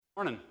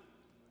Morning.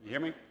 You hear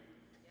me?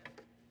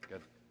 Good.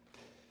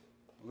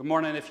 Well, good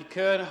morning. If you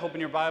could, open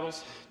your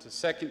Bibles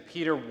to 2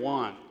 Peter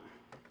 1.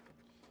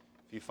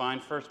 If you find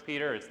 1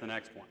 Peter, it's the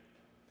next one.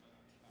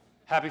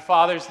 Happy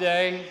Father's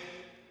Day.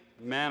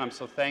 Man, I'm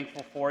so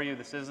thankful for you.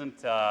 This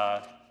isn't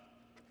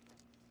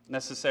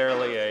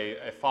necessarily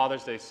a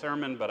Father's Day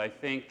sermon, but I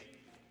think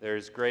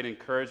there's great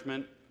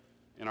encouragement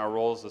in our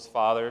roles as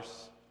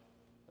fathers.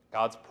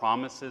 God's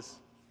promises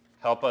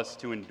help us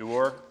to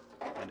endure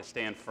and to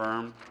stand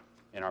firm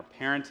in our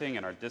parenting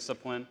and our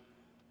discipline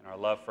and our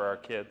love for our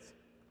kids.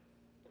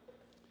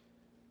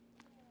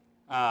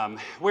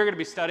 We're going to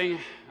be studying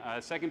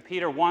 2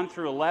 Peter 1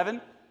 through 11,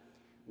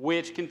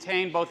 which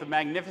contain both a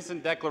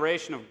magnificent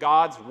declaration of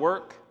God's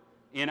work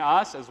in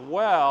us as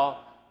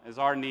well as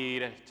our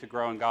need to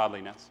grow in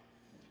godliness.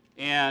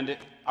 And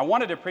I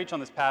wanted to preach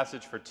on this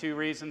passage for two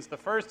reasons. The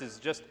first is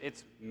just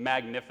it's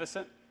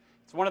magnificent.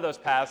 It's one of those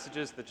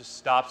passages that just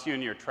stops you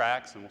in your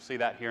tracks, and we'll see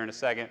that here in a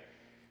second.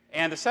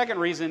 And the second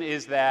reason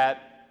is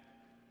that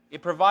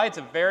it provides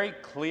a very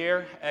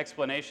clear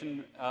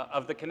explanation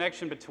of the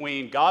connection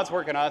between God's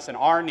work in us and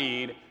our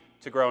need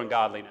to grow in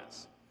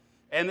godliness.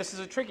 And this is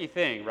a tricky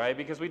thing, right?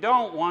 Because we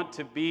don't want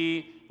to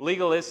be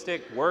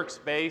legalistic,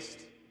 works-based,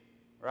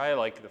 right?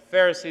 Like the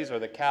Pharisees or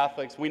the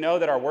Catholics. We know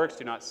that our works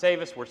do not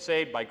save us. We're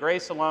saved by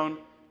grace alone,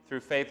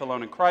 through faith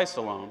alone, in Christ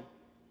alone.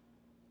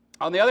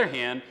 On the other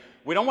hand,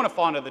 we don't want to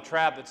fall into the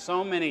trap that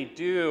so many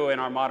do in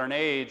our modern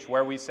age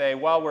where we say,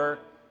 well, we're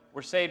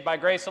saved by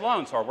grace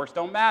alone, so our works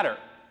don't matter,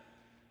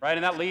 right?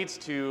 And that leads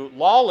to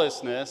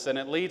lawlessness, and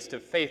it leads to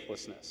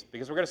faithlessness,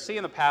 because we're going to see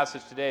in the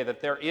passage today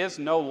that there is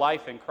no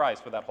life in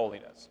Christ without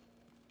holiness.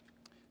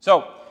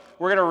 So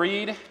we're going to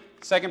read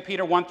 2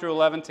 Peter 1 through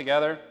 11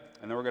 together,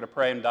 and then we're going to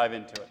pray and dive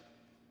into it.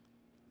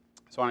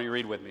 So why don't you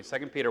read with me?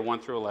 2 Peter 1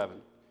 through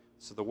 11.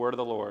 This is the word of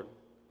the Lord.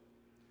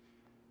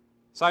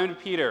 Simon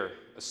Peter,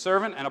 a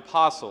servant and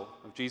apostle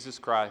of Jesus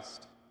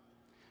Christ,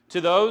 to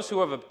those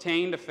who have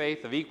obtained a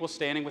faith of equal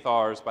standing with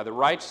ours by the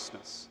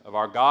righteousness of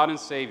our God and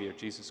Savior,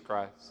 Jesus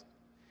Christ.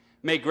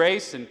 May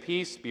grace and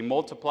peace be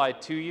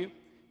multiplied to you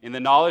in the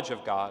knowledge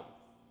of God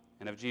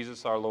and of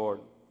Jesus our Lord.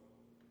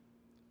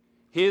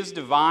 His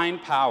divine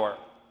power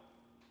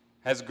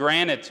has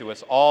granted to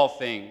us all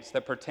things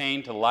that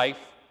pertain to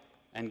life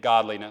and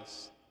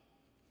godliness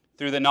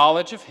through the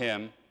knowledge of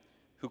Him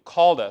who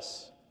called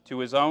us to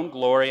His own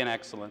glory and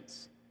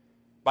excellence,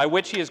 by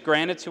which He has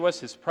granted to us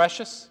His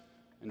precious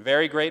and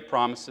very great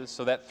promises,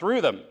 so that through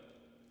them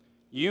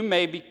you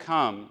may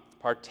become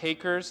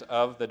partakers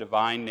of the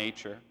divine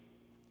nature,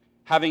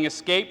 having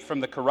escaped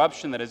from the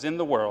corruption that is in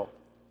the world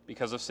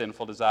because of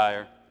sinful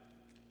desire.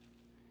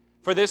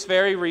 For this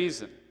very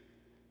reason,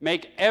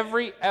 make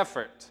every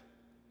effort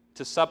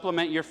to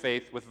supplement your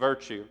faith with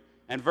virtue,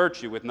 and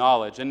virtue with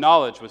knowledge, and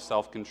knowledge with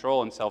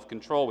self-control, and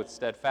self-control with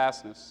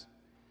steadfastness,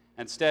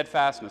 and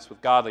steadfastness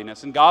with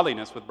godliness, and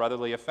godliness with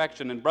brotherly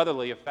affection, and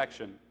brotherly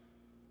affection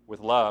with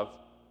love.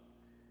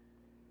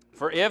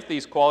 For if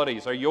these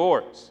qualities are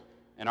yours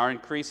and are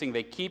increasing,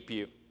 they keep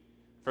you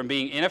from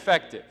being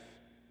ineffective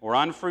or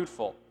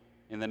unfruitful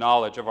in the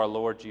knowledge of our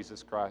Lord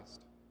Jesus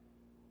Christ.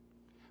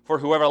 For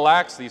whoever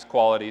lacks these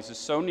qualities is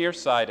so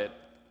nearsighted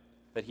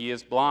that he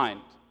is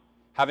blind,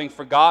 having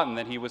forgotten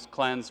that he was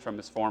cleansed from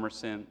his former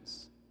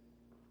sins.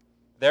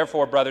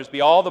 Therefore, brothers,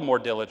 be all the more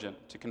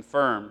diligent to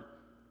confirm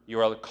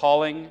your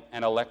calling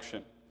and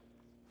election.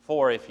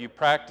 For if you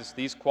practice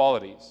these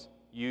qualities,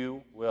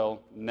 you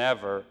will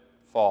never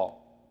fall.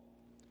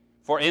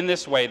 For in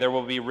this way there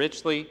will be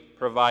richly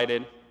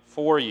provided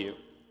for you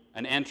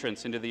an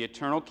entrance into the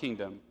eternal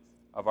kingdom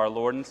of our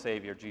Lord and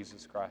Savior,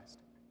 Jesus Christ.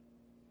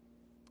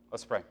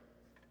 Let's pray.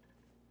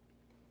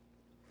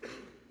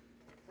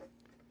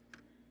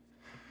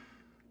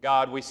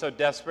 God, we so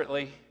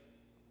desperately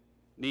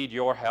need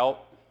your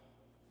help.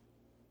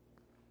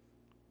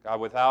 God,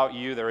 without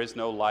you there is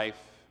no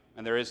life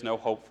and there is no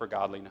hope for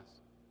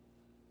godliness.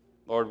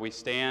 Lord, we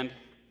stand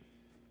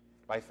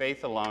by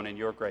faith alone and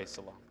your grace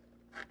alone.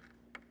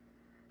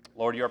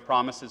 Lord, your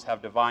promises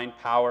have divine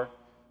power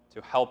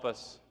to help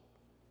us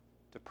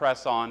to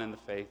press on in the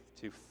faith,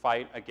 to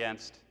fight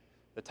against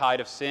the tide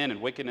of sin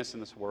and wickedness in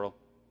this world.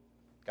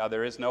 God,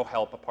 there is no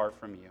help apart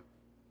from you.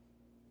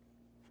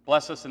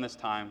 Bless us in this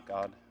time,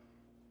 God.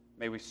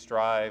 May we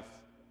strive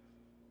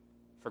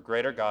for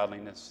greater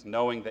godliness,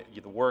 knowing that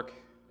the work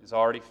is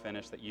already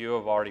finished, that you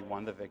have already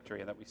won the victory,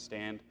 and that we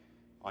stand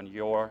on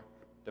your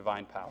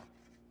divine power.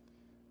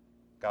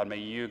 God, may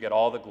you get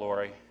all the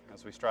glory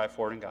as we strive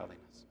forward in godliness.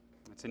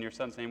 It's in your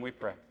Son's name we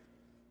pray.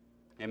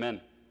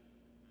 Amen.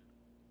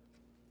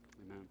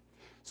 Amen.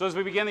 So as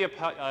we begin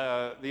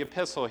the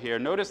epistle here,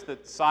 notice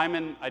that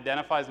Simon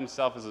identifies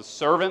himself as a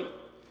servant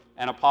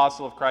and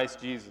apostle of Christ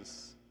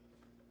Jesus.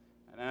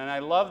 And I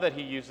love that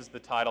he uses the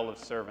title of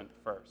servant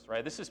first,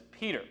 right? This is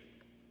Peter.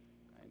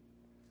 Right?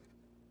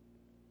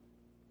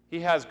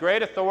 He has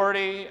great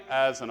authority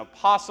as an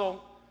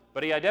apostle,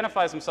 but he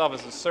identifies himself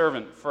as a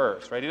servant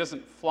first, right? He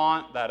doesn't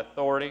flaunt that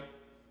authority.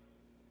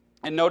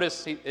 And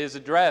notice his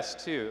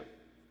address, too.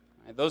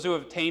 Right? Those who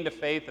have attained a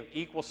faith of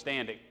equal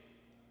standing.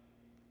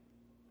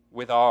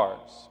 with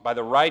ours by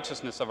the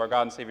righteousness of our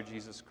God and Savior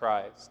Jesus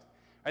Christ.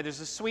 Right, there's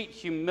a sweet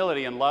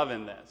humility and love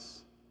in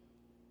this.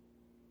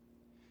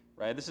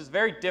 Right? This is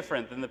very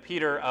different than the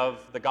Peter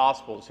of the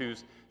Gospels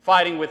who's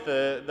fighting with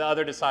the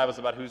other disciples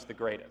about who's the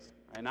greatest.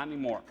 Right? Not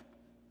anymore.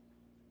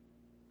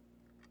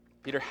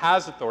 Peter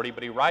has authority,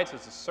 but he writes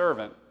as a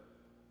servant.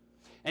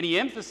 And he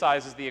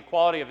emphasizes the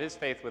equality of his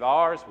faith with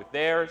ours, with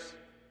theirs.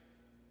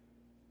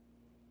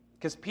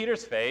 Because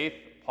Peter's faith,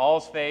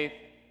 Paul's faith,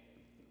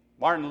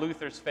 Martin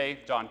Luther's faith,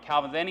 John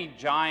Calvin's, any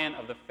giant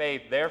of the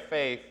faith, their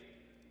faith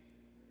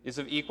is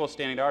of equal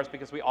standing to ours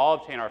because we all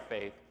obtain our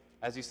faith,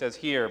 as he says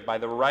here, by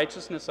the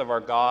righteousness of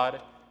our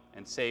God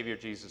and Savior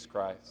Jesus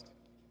Christ.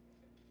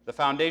 The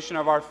foundation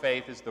of our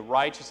faith is the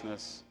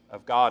righteousness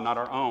of God, not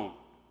our own.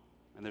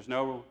 And there's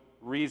no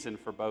reason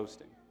for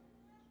boasting.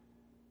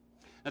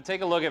 Now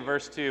take a look at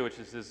verse 2, which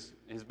is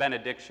his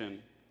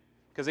benediction,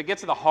 because it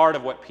gets to the heart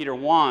of what Peter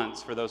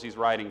wants for those he's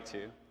writing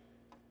to.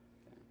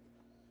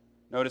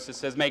 Notice it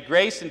says, "May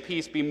grace and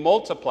peace be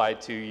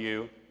multiplied to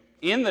you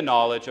in the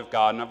knowledge of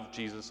God and of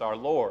Jesus our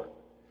Lord."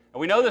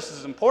 And we know this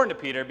is important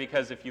to Peter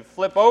because if you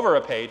flip over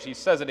a page, he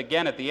says it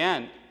again at the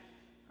end.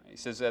 He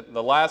says at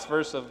the last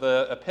verse of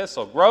the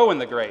epistle, "Grow in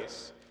the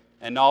grace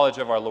and knowledge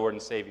of our Lord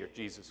and Savior,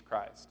 Jesus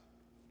Christ."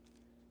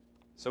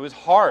 So his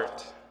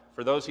heart,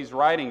 for those he's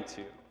writing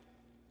to,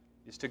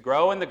 is to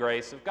grow in the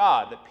grace of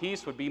God, that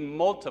peace would be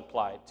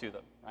multiplied to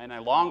them. Right? And I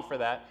long for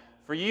that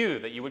for you,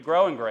 that you would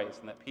grow in grace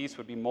and that peace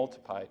would be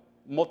multiplied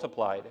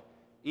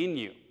in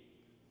you.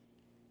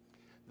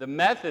 The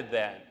method,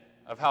 then,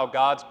 of how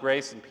God's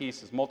grace and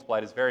peace is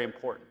multiplied is very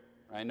important.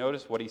 Right?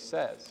 Notice what he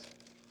says.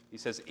 He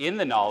says, "in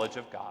the knowledge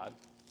of God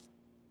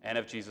and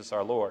of Jesus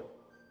our Lord."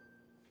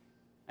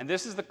 And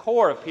this is the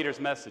core of Peter's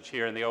message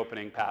here in the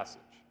opening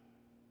passage.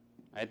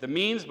 Right? The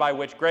means by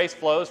which grace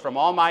flows from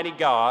Almighty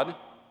God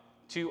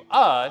to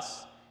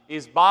us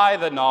is by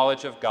the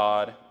knowledge of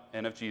God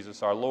and of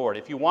Jesus our Lord.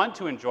 If you want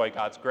to enjoy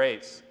God's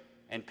grace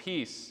and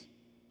peace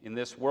in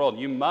this world,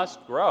 you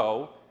must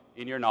grow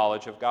in your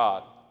knowledge of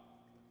God.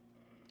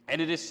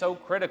 And it is so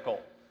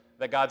critical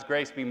that God's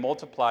grace be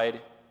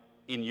multiplied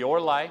in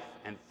your life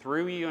and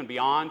through you and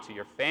beyond to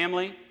your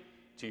family,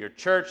 to your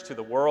church, to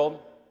the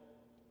world.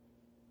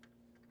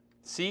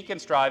 Seek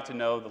and strive to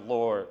know the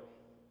Lord,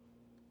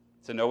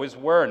 to know his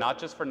word, not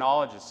just for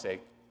knowledge's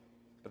sake,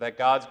 but that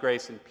God's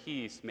grace and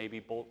peace may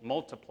be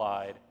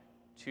multiplied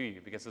to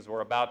you. Because as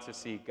we're about to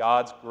see,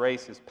 God's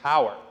grace is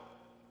power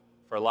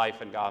for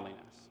life and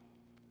godliness.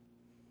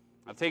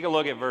 Now take a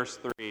look at verse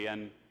 3,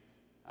 and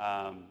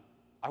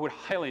I would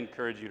highly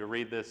encourage you to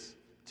read this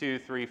 2,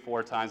 3,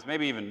 4 times,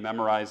 maybe even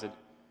memorize it,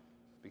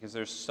 because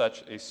there's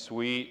such a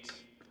sweet,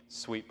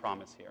 sweet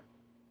promise here.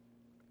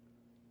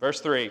 Verse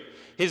 3,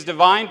 "His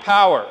divine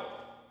power,"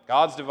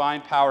 God's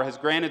divine power, "has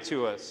granted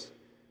to us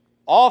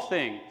all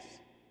things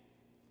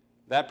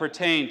that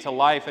pertain to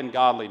life and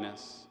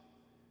godliness,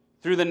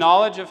 through the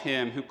knowledge of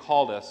him who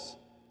called us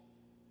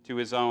to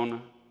his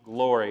own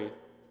glory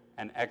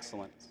and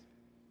excellence."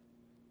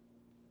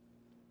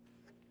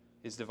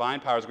 His divine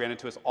power has granted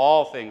to us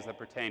all things that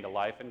pertain to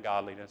life and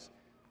godliness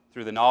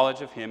through the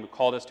knowledge of him who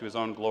called us to his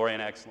own glory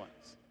and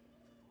excellence.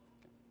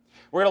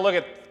 We're going to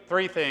look at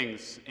 3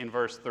 things in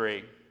verse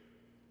 3.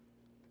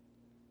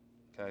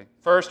 Okay.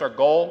 First, our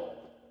goal.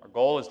 Our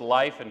goal is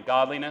life and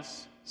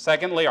godliness.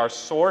 Secondly, our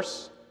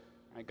source.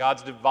 Right?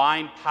 God's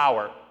divine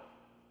power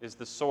is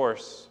the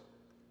source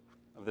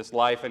of this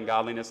life and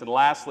godliness. And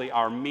lastly,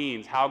 our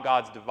means, how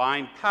God's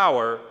divine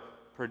power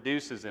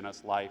produces in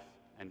us life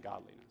and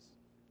godliness.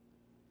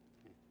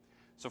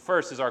 So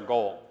first is our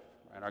goal.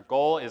 Right? Our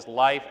goal is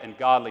life and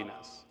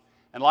godliness.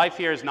 And life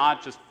here is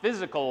not just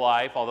physical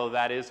life, although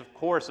that is, of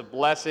course, a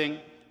blessing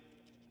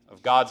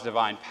of God's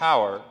divine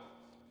power.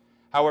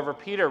 However,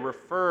 Peter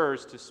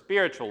refers to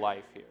spiritual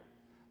life here.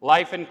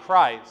 Life in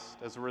Christ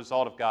as a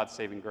result of God's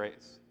saving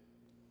grace.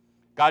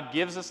 God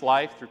gives us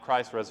life through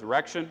Christ's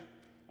resurrection,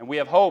 and we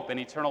have hope in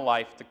eternal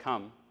life to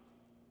come.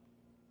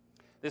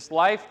 This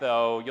life,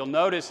 though, you'll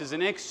notice, is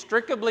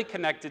inextricably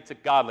connected to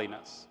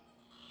godliness.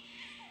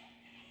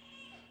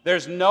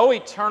 There's no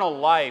eternal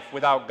life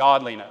without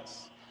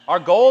godliness. Our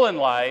goal in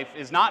life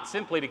is not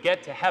simply to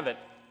get to heaven.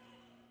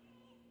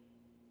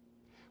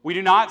 We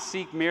do not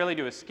seek merely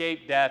to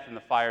escape death and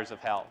the fires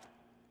of hell.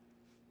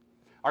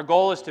 Our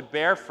goal is to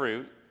bear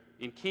fruit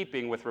in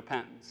keeping with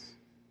repentance.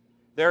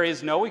 There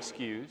is no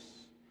excuse,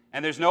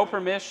 and there's no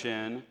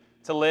permission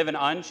to live an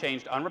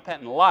unchanged,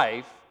 unrepentant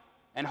life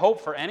and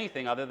hope for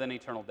anything other than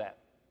eternal death.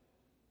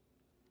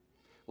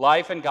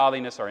 Life and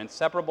godliness are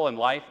inseparable, and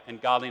life and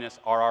godliness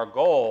are our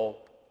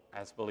goal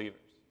as believers.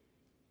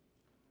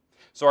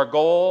 So our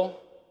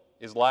goal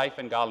is life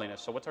and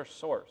godliness. So what's our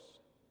source?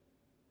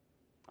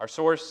 Our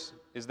source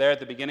is there at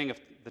the beginning of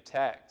the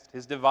text.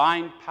 His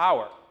divine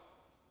power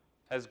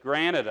has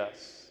granted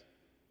us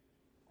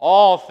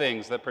all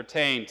things that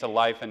pertain to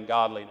life and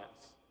godliness.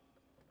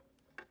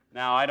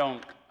 Now,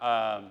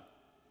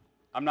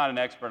 I'm not an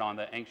expert on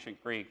the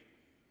ancient Greek,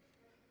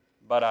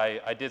 but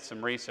I did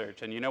some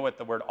research, and you know what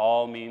the word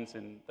all means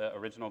in the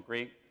original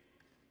Greek?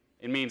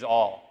 It means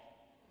all.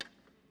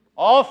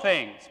 all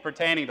things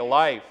pertaining to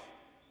life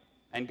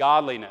and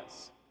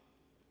godliness.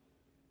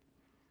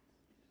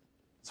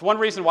 It's one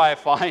reason why I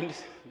find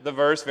the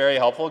verse very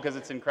helpful, because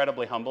it's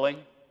incredibly humbling,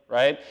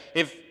 right?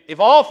 If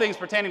all things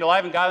pertaining to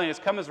life and godliness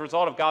come as a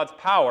result of God's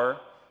power,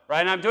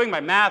 right, and I'm doing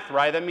my math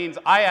right, that means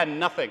I add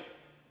nothing.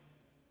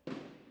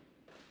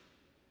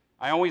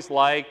 I always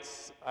liked,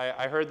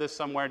 I heard this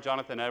somewhere,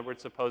 Jonathan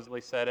Edwards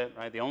supposedly said it,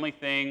 right? The only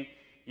thing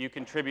you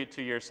contribute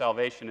to your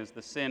salvation is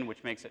the sin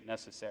which makes it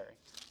necessary.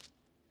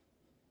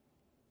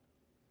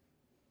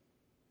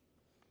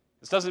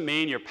 This doesn't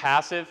mean you're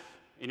passive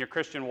in your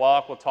Christian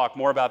walk. We'll talk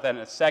more about that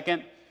in a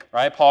second,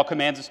 right? Paul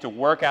commands us to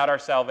work out our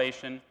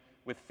salvation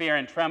with fear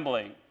and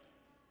trembling.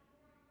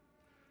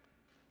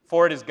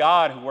 For it is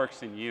God who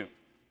works in you.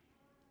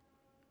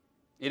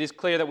 It is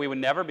clear that we would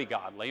never be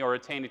godly or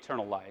attain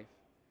eternal life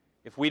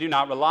if we do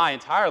not rely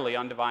entirely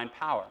on divine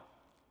power.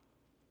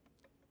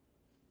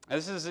 Now,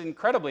 this is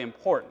incredibly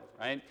important,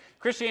 right?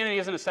 Christianity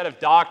isn't a set of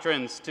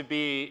doctrines to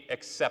be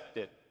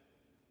accepted.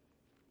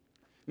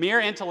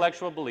 Mere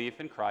intellectual belief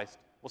in Christ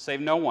will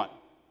save no one.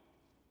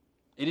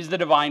 It is the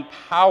divine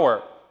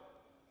power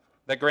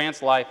that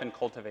grants life and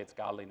cultivates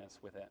godliness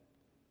within.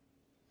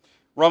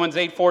 Romans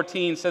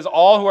 8:14 says,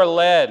 all who are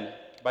led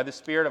by the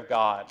Spirit of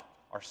God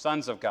are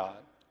sons of God.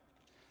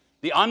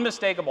 The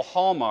unmistakable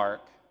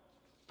hallmark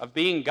of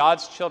being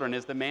God's children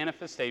is the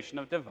manifestation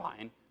of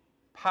divine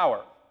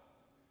power,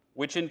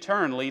 which in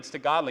turn leads to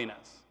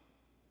godliness,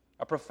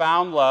 a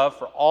profound love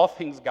for all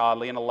things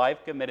godly, and a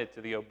life committed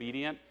to the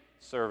obedient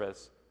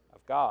service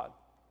of God.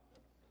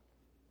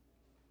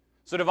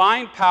 So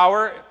divine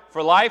power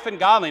for life and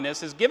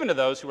godliness is given to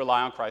those who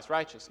rely on Christ's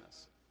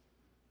righteousness.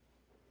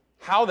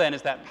 How then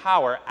is that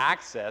power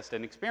accessed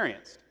and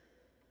experienced?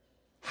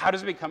 How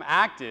does it become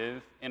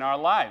active in our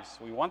lives?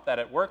 We want that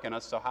at work in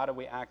us, so how do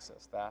we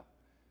access that?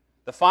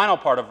 The final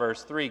part of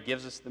verse 3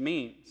 gives us the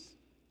means.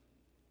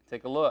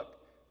 Take a look.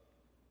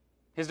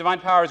 His divine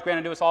power has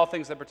granted to us all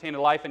things that pertain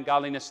to life and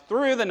godliness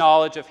through the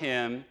knowledge of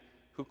him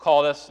who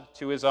called us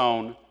to his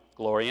own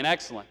glory and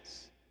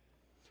excellence.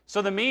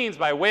 So the means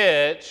by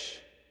which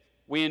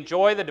we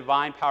enjoy the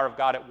divine power of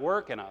God at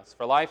work in us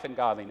for life and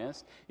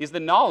godliness is the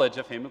knowledge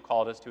of him who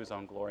called us to his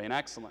own glory and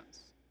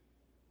excellence.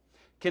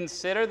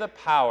 Consider the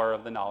power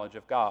of the knowledge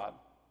of God.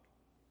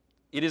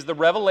 It is the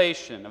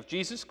revelation of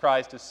Jesus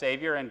Christ as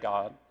Savior and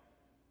God,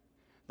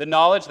 the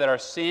knowledge that our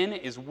sin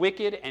is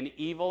wicked and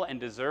evil and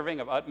deserving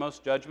of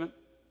utmost judgment,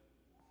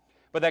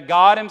 but that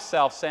God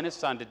himself sent his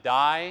Son to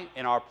die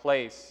in our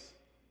place,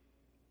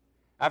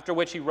 after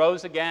which he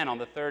rose again on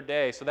the third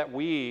day so that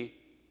we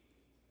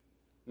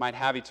might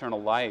have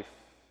eternal life.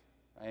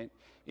 Right?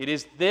 It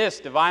is this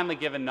divinely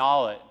given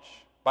knowledge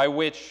by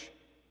which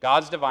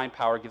God's divine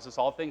power gives us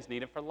all things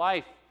needed for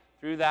life.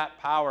 Through that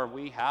power,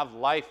 we have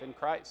life in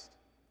Christ.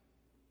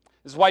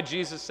 This is why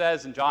Jesus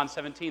says in John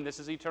 17, this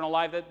is eternal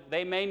life, that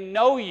they may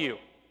know you,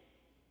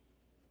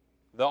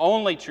 the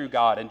only true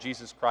God, and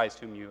Jesus Christ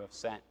whom you have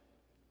sent.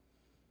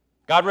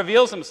 God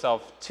reveals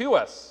himself to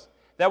us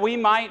that we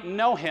might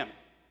know him.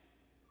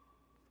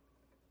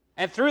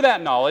 And through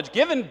that knowledge,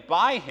 given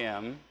by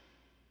him,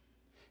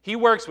 he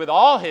works with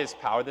all his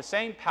power, the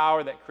same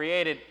power that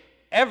created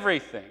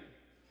everything,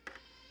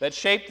 that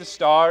shaped the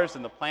stars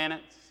and the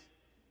planets,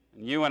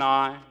 and you and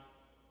I,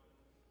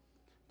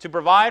 to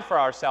provide for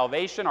our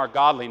salvation, our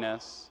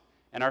godliness,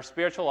 and our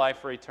spiritual life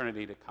for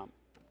eternity to come.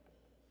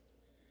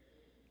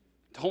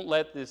 Don't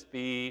let this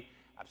be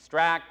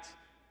abstract.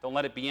 Don't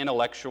let it be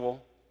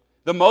intellectual.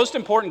 The most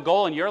important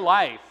goal in your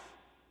life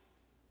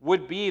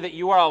would be that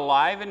you are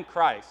alive in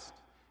Christ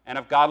and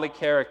of godly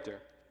character.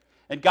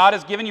 And God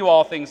has given you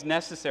all things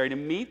necessary to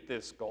meet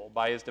this goal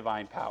by his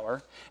divine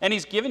power, and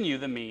he's given you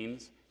the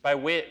means by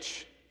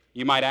which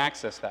you might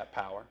access that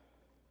power.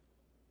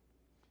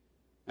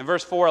 And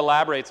verse 4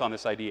 elaborates on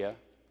this idea.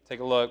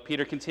 Take a look.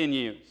 Peter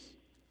continues.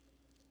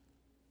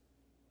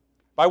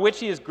 By which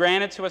he has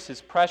granted to us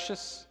his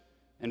precious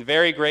and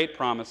very great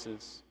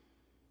promises,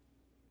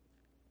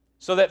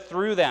 so that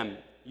through them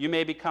you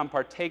may become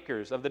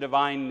partakers of the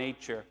divine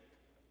nature,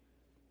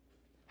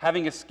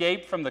 having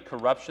escaped from the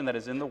corruption that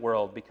is in the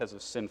world because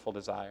of sinful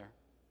desire.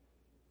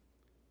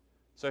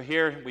 So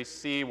here we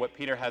see what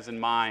Peter has in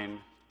mind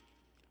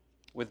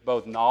with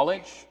both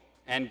knowledge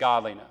and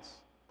godliness.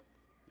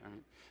 All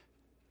right.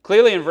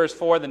 Clearly in verse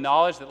 4, the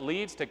knowledge that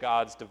leads to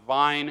God's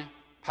divine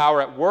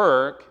power at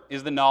work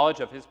is the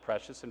knowledge of his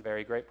precious and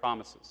very great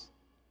promises.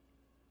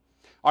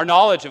 Our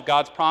knowledge of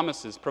God's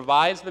promises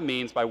provides the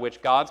means by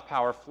which God's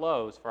power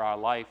flows for our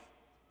life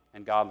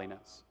and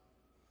godliness.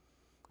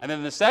 And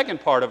then the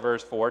second part of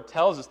verse 4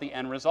 tells us the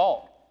end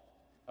result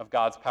of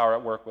God's power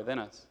at work within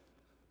us.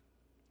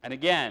 And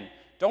again,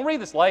 don't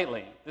read this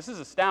lightly. This is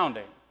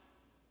astounding.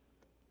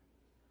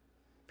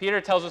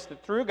 Peter tells us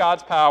that through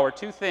God's power,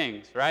 two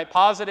things, right?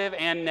 Positive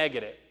and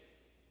negative.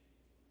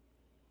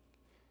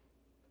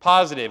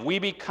 Positive, we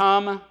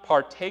become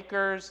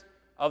partakers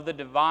of the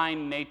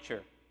divine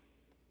nature.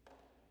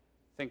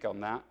 Think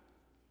on that.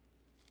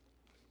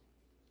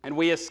 And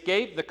we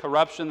escape the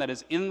corruption that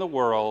is in the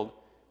world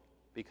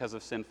because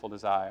of sinful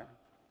desire.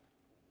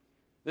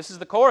 This is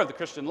the core of the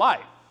Christian life.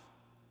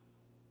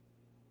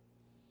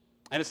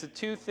 And it's the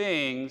two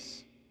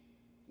things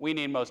we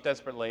need most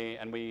desperately,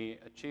 and we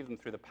achieve them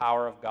through the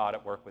power of God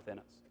at work within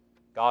us.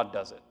 God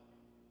does it.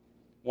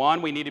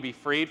 One, we need to be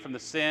freed from the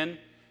sin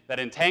that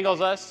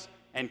entangles us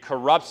and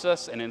corrupts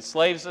us and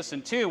enslaves us.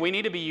 And two, we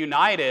need to be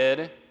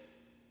united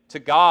to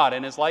God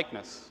in His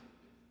likeness.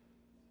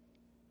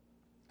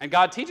 And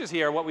God teaches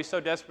here what we so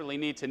desperately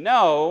need to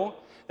know,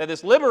 that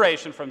this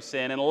liberation from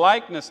sin and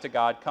likeness to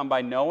God come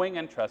by knowing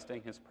and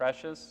trusting His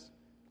precious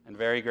and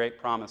very great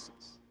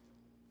promises.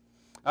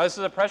 Now, this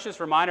is a precious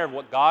reminder of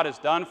what God has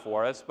done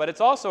for us, but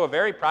it's also a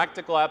very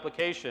practical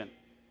application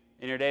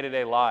in your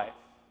day-to-day life.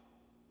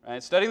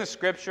 Right? Studying the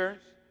Scriptures,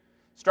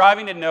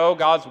 striving to know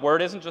God's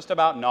Word isn't just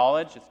about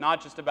knowledge. It's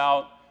not just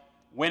about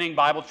winning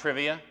Bible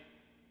trivia.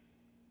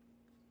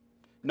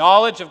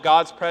 Knowledge of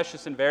God's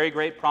precious and very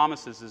great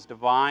promises is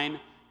divine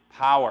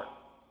power.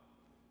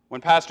 When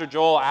Pastor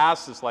Joel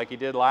asks us, like he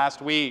did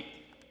last week,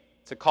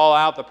 to call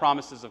out the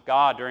promises of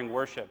God during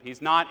worship,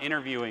 he's not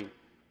interviewing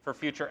for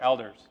future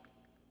elders.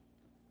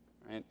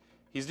 Right?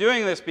 He's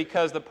doing this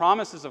because the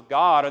promises of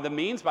God are the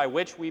means by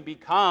which we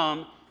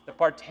become the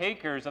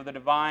partakers of the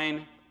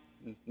divine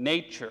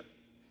nature.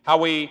 How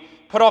we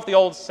put off the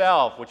old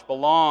self, which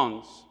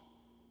belongs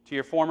to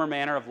your former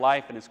manner of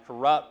life and is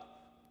corrupt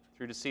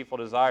through deceitful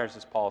desires,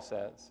 as Paul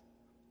says.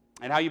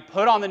 And how you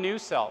put on the new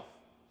self,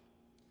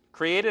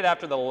 created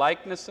after the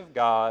likeness of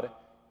God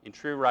in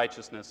true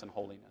righteousness and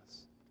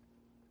holiness.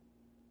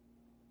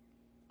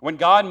 When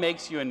God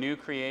makes you a new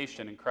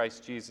creation in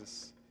Christ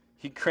Jesus,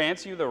 He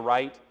grants you the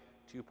right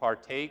to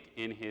partake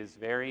in His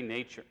very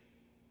nature,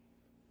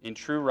 in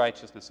true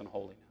righteousness and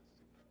holiness.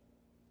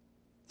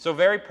 So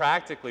very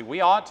practically,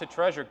 we ought to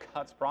treasure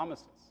God's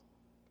promises.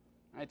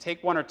 Right?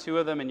 Take one or two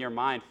of them in your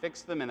mind,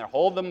 fix them in there,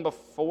 hold them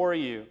before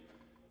you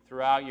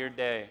throughout your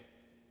day.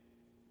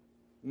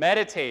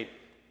 Meditate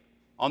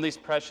on these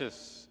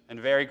precious and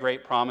very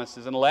great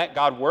promises and let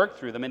God work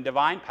through them in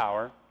divine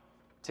power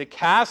to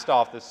cast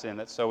off the sin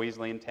that so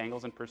easily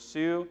entangles and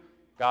pursue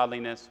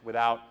godliness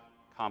without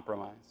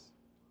compromise.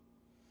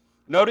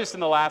 Notice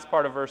in the last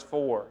part of verse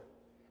 4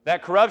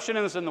 that corruption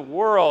is in the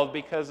world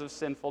because of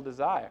sinful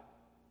desire.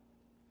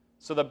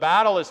 So the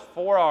battle is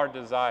for our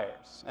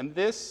desires. And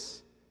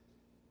this,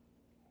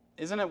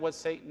 isn't it what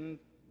Satan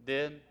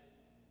did?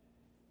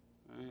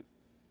 Right?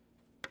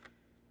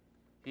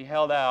 He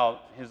held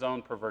out his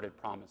own perverted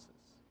promises.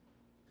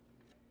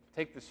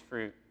 Take this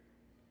fruit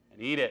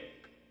and eat it,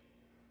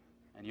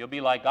 and you'll be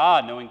like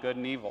God, knowing good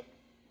and evil.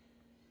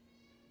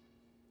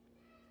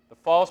 The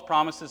false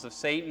promises of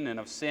Satan and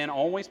of sin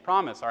always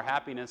promise our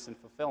happiness and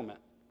fulfillment.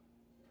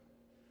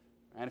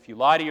 And if you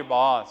lie to your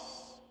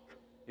boss,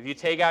 if you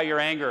take out your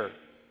anger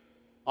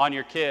on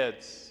your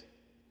kids,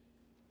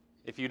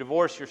 if you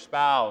divorce your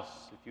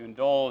spouse, if you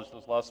indulge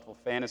those lustful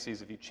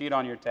fantasies, if you cheat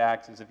on your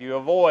taxes, if you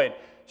avoid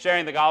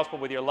sharing the gospel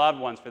with your loved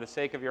ones for the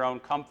sake of your own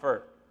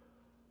comfort,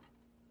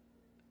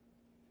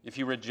 if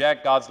you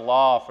reject God's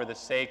law for the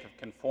sake of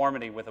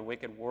conformity with a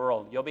wicked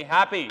world, you'll be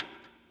happy.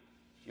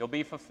 You'll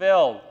be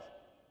fulfilled.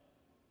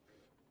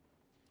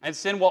 And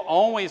sin will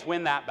always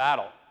win that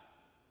battle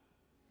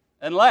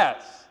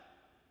unless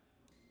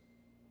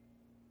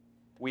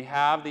we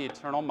have the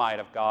eternal might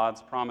of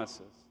God's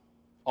promises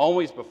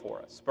always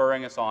before us,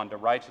 spurring us on to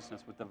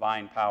righteousness with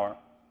divine power.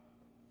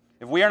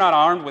 If we are not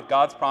armed with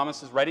God's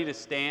promises, ready to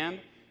stand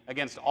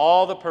against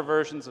all the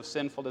perversions of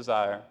sinful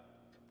desire,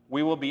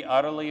 we will be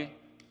utterly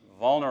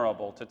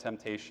vulnerable to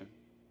temptation.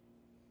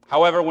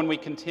 However, when we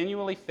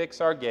continually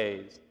fix our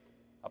gaze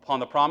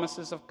upon the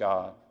promises of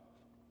God,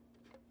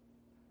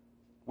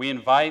 we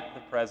invite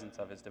the presence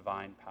of His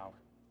divine power.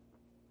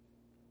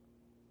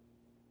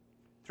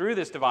 Through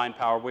this divine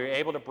power, we are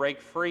able to break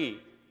free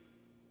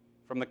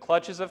from the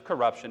clutches of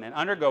corruption and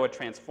undergo a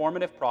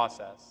transformative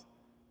process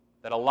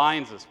that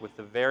aligns us with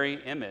the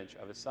very image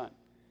of His Son.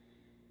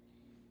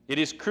 It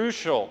is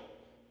crucial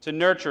to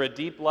nurture a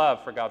deep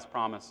love for God's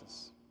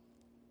promises,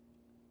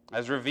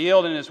 as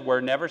revealed in His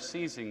Word, never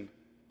ceasing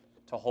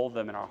to hold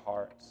them in our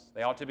hearts.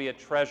 They ought to be a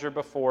treasure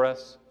before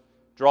us,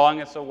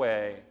 drawing us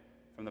away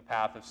from the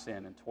path of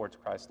sin and towards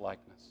Christ's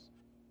likeness.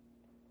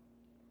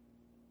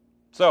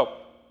 So,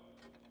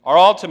 our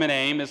ultimate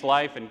aim is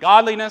life and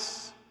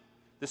godliness.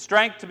 The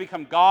strength to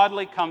become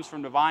godly comes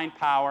from divine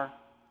power,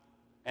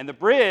 and the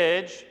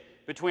bridge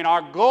between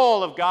our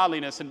goal of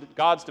godliness and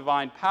God's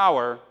divine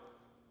power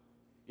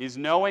is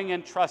knowing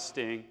and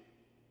trusting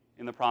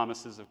in the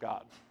promises of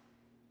God.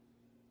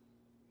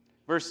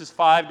 Verses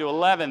 5 to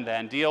 11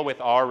 then deal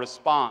with our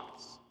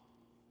response.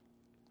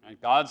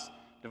 Right? God's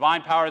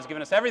divine power has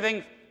given us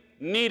everything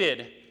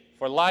needed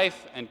for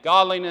life and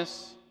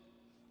godliness.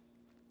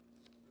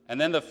 And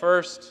then the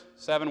first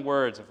 7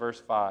 words of verse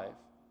 5.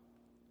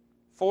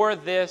 For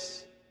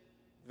this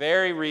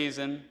very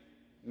reason,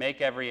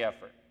 make every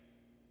effort.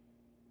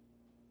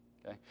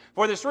 Okay?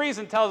 For this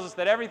reason tells us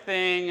that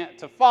everything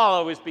to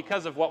follow is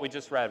because of what we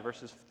just read,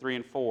 verses 3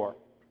 and 4.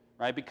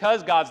 Right?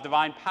 Because God's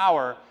divine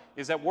power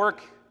is at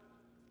work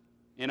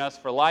in us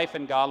for life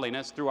and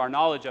godliness through our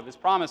knowledge of His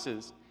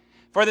promises.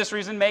 For this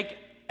reason, make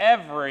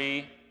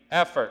every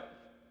effort.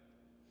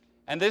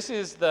 And this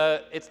is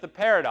it's the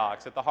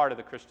paradox at the heart of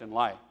the Christian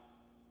life,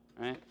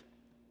 right?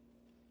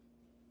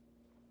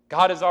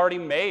 God has already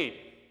made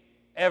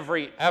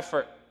every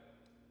effort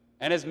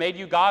and has made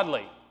you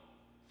godly.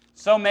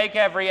 So make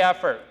every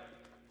effort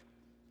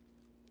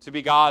to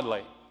be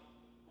godly.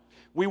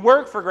 We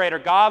work for greater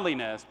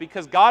godliness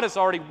because God has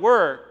already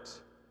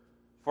worked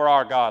for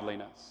our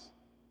godliness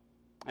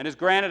and has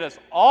granted us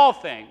all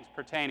things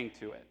pertaining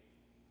to it.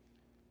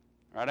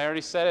 All right, I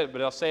already said it,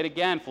 but I'll say it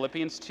again.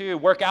 Philippians 2,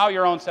 work out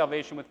your own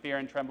salvation with fear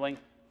and trembling,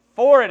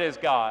 for it is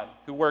God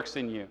who works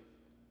in you,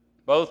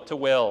 both to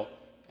will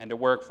and to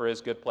work for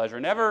his good pleasure.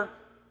 Never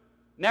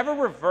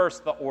reverse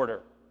the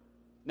order.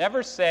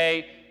 Never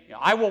say,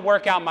 I will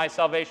work out my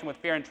salvation with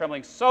fear and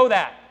trembling so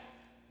that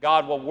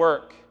God will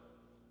work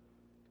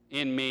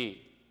in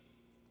me.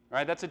 All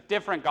right, that's a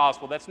different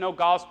gospel. That's no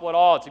gospel at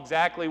all. It's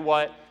exactly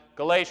what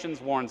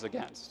Galatians warns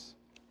against,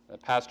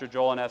 that Pastor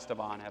Joel and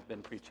Esteban have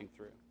been preaching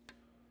through.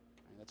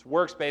 It's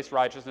works-based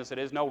righteousness. It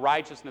is no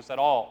righteousness at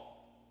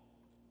all.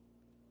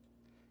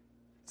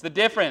 It's the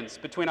difference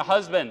between a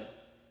husband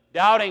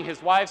doubting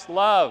his wife's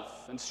love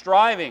and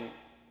striving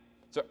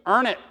to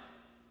earn it,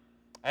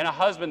 and a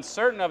husband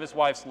certain of his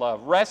wife's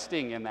love,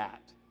 resting in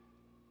that,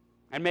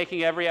 and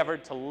making every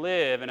effort to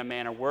live in a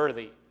manner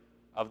worthy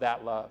of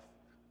that love.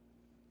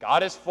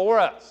 God is for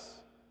us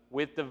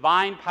with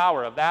divine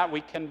power. Of that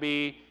we can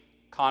be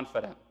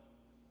confident.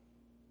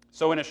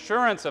 So in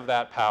assurance of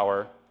that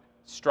power,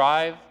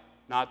 strive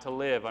not to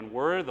live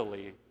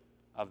unworthily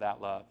of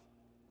that love.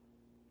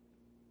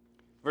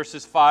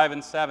 Verses 5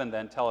 and 7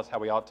 then tell us how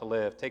we ought to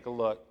live. Take a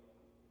look.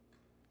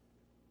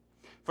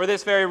 For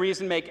this very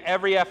reason, make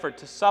every effort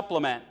to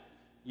supplement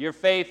your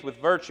faith with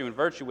virtue, and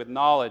virtue with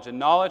knowledge, and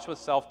knowledge with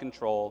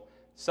self-control,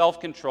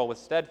 self-control with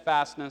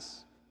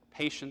steadfastness,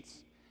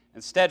 patience,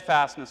 and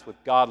steadfastness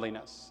with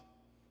godliness,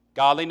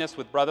 godliness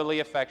with brotherly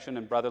affection,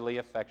 and brotherly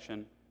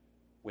affection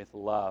with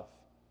love.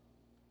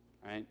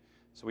 Right?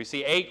 So we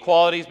see 8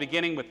 qualities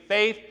beginning with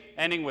faith,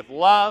 ending with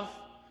love.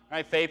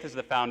 Right? Faith is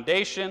the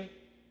foundation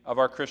of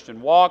our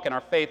Christian walk, and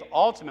our faith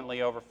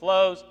ultimately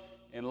overflows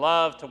in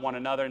love to one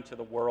another and to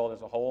the world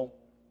as a whole.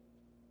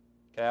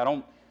 Okay, I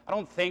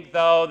don't think,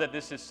 though, that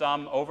this is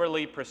some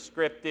overly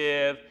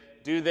prescriptive,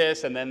 do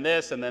this, and then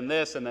this, and then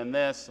this, and then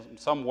this,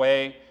 some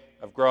way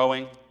of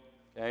growing.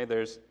 Okay,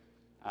 there's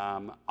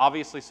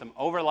obviously some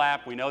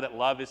overlap. We know that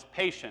love is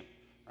patient,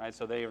 right?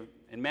 So they are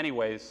in many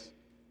ways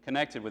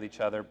connected with each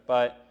other.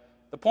 But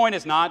the point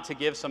is not to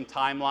give some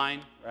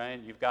timeline,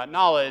 right? You've got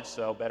knowledge,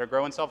 so better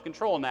grow in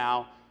self-control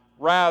now.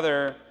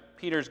 Rather,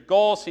 Peter's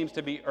goal seems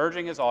to be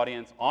urging his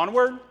audience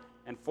onward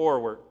and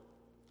forward,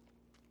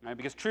 right?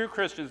 Because true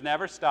Christians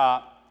never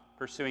stop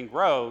pursuing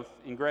growth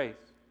in grace.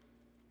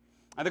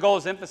 And the goal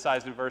is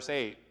emphasized in verse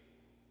 8.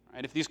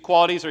 Right? If these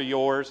qualities are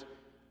yours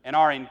and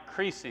are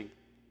increasing,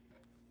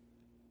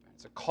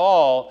 it's a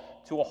call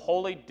to a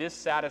holy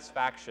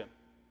dissatisfaction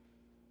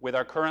with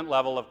our current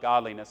level of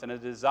godliness and a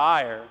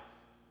desire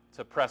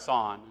to press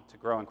on to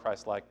grow in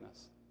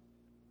Christ-likeness.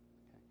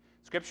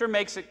 Scripture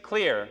makes it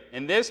clear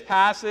in this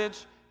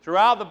passage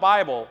throughout the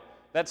Bible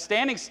that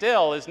standing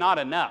still is not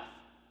enough.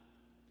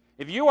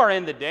 If you are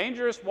in the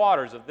dangerous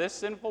waters of this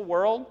sinful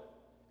world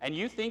and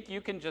you think you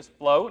can just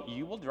float,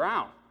 you will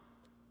drown.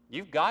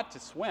 You've got to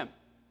swim.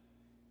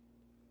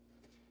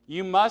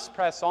 You must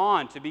press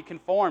on to be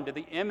conformed to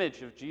the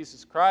image of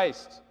Jesus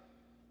Christ.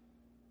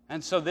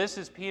 And so this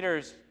is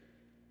Peter's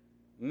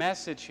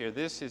message here.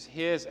 This is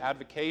his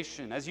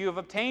advocation. As you have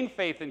obtained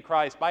faith in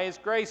Christ by his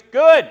grace,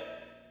 good.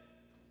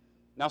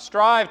 Now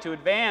strive to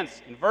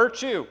advance in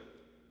virtue.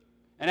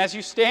 And as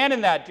you stand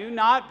in that, do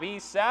not be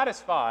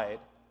satisfied,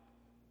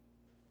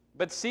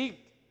 but seek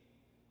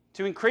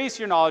to increase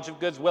your knowledge of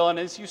God's will. And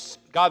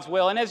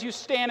as you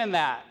stand in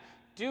that,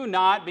 do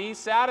not be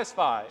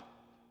satisfied,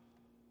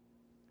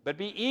 but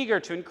be eager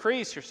to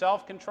increase your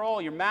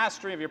self-control, your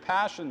mastery of your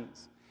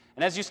passions.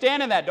 And as you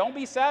stand in that, don't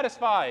be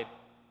satisfied,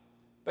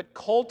 but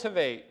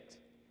cultivate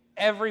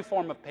every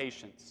form of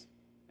patience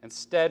and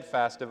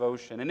steadfast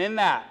devotion. And in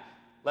that,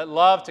 let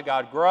love to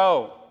God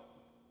grow.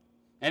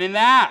 And in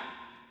that,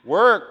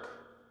 work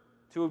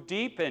to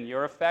deepen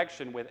your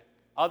affection with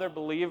other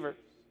believers.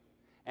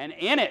 And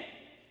in it,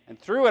 and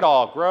through it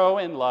all, grow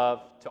in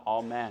love to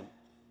all men.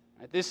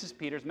 Right? This is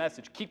Peter's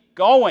message. Keep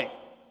going.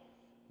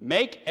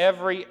 Make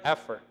every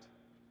effort.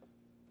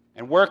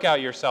 And work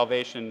out your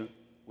salvation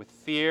with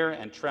fear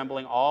and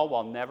trembling, all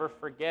while never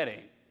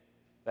forgetting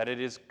that it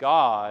is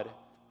God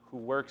who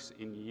works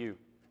in you.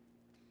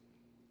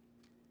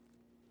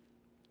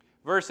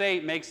 Verse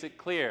 8 makes it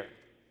clear.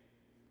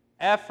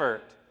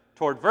 Effort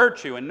toward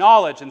virtue and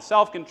knowledge and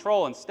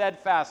self-control and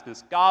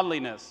steadfastness,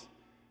 godliness,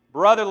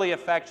 brotherly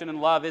affection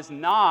and love is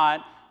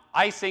not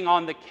icing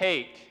on the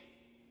cake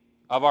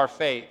of our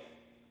faith.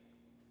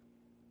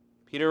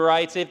 Peter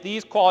writes, if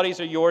these qualities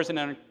are yours and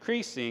are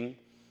increasing,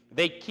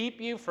 they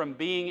keep you from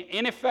being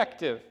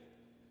ineffective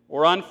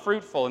or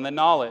unfruitful in the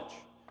knowledge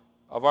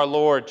of our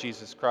Lord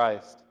Jesus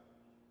Christ.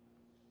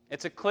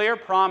 It's a clear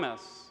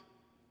promise.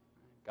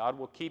 God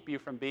will keep you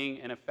from being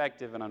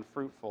ineffective and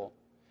unfruitful.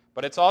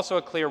 But it's also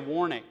a clear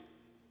warning,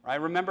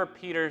 right? Remember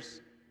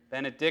Peter's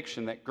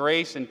benediction that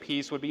grace and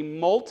peace would be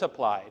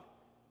multiplied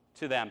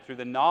to them through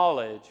the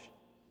knowledge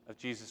of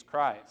Jesus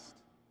Christ.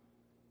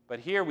 But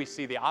here we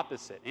see the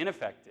opposite,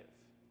 ineffective,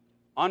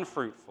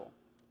 unfruitful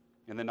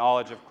in the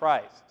knowledge of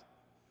Christ,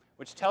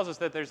 which tells us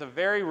that there's a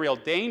very real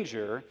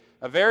danger,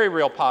 a very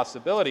real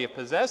possibility of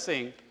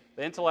possessing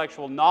the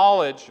intellectual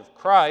knowledge of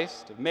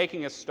Christ, of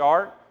making a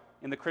start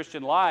in the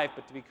Christian life,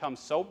 but to become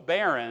so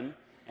barren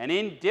and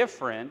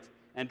indifferent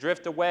and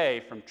drift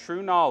away from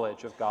true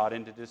knowledge of God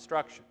into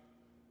destruction.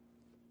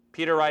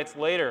 Peter writes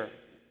later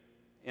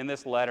in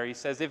this letter, he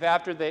says, if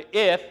after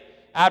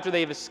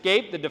they've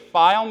escaped the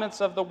defilements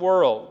of the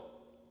world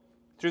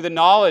through the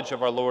knowledge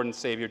of our Lord and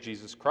Savior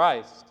Jesus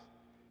Christ,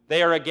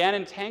 they are again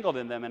entangled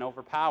in them and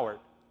overpowered,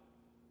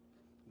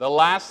 the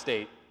last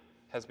state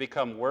has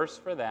become worse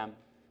for them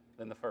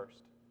than the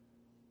first.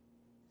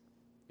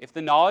 If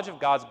the knowledge of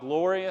God's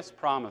glorious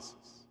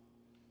promises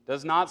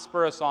does not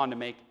spur us on to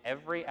make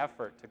every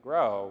effort to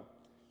grow,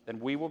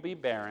 then we will be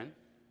barren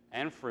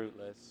and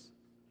fruitless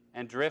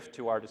and drift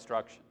to our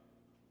destruction.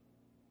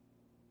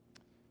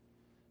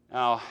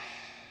 Now,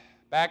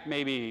 back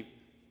maybe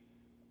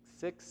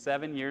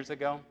 6-7 years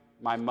ago,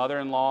 my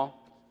mother-in-law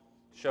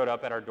showed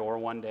up at our door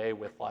one day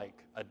with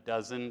like a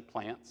dozen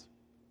plants.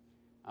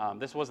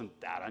 This wasn't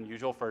that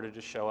unusual for her to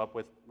just show up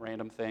with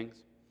random things.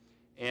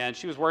 And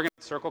she was working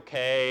at Circle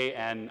K,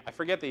 and I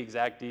forget the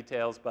exact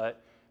details,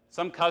 but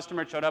some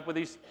customer showed up with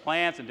these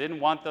plants and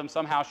didn't want them.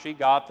 Somehow she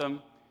got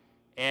them.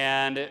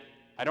 And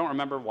I don't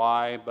remember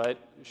why, but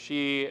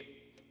she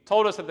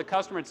told us that the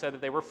customer had said that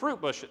they were fruit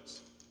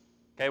bushes.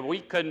 Okay, well, we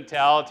couldn't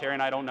tell. Terry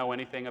and I don't know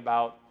anything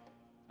about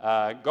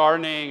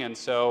gardening, and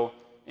so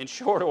in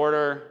short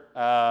order,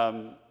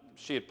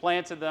 she had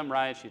planted them,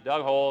 right? She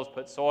dug holes,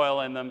 put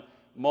soil in them,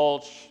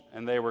 mulch,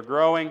 and they were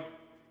growing.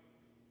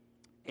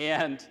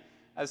 And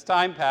as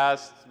time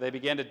passed, they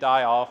began to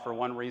die off for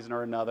one reason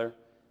or another.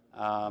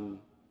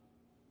 About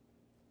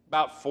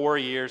 4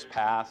 years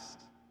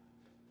passed,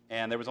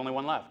 and there was only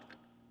one left.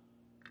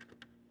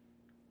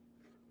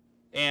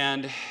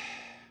 And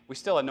we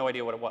still had no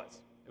idea what it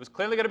was. It was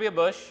clearly going to be a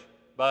bush,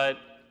 but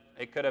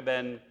it could have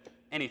been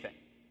anything.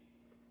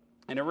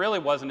 And it really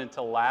wasn't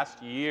until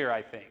last year,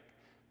 I think,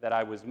 that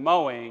I was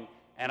mowing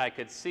and I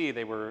could see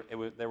there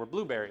were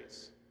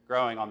blueberries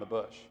growing on the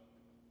bush.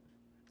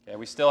 Okay,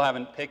 we still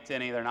haven't picked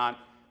any. They're not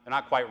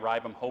quite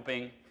ripe. I'm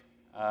hoping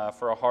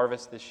for a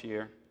harvest this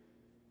year.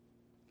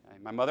 Okay,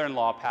 my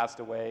mother-in-law passed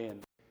away in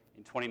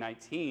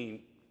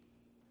 2019,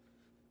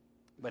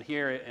 but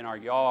here in our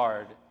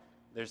yard,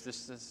 there's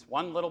this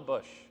one little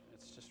bush.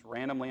 It's just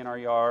randomly in our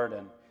yard,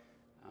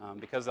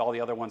 and because all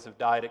the other ones have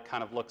died, it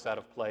kind of looks out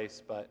of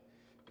place, but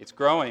it's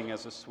growing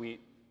as a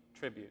sweet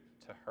tribute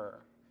to her.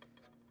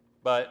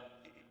 But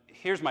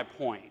here's my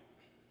point.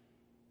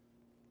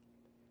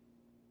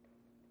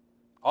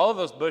 All of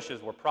those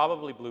bushes were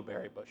probably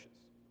blueberry bushes,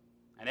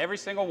 and every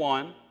single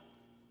one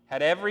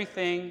had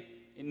everything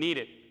it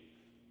needed.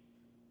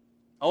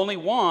 Only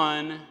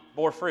one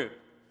bore fruit.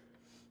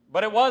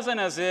 But it wasn't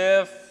as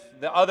if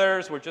the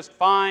others were just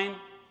fine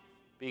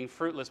being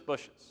fruitless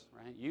bushes,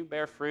 right? You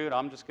bear fruit,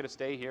 I'm just going to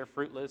stay here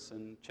fruitless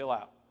and chill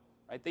out,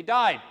 right? They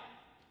died.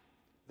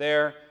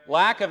 Their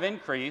lack of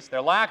increase,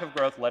 their lack of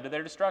growth led to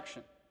their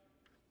destruction.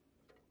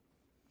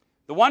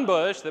 The one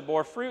bush that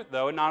bore fruit,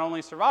 though, it not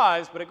only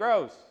survives, but it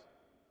grows.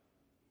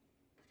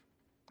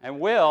 And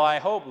will, I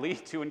hope,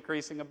 lead to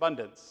increasing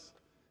abundance,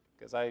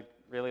 because I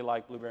really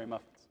like blueberry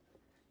muffins.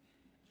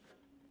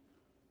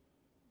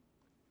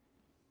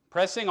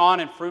 Pressing on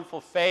in fruitful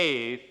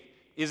faith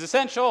is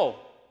essential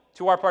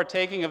to our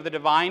partaking of the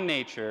divine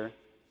nature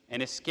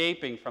and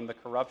escaping from the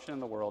corruption in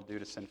the world due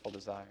to sinful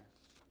desire.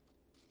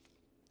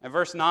 And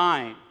verse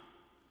 9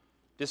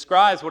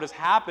 describes what has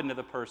happened to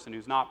the person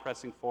who's not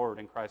pressing forward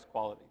in Christ's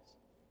qualities.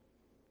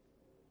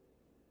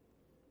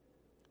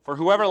 For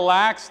whoever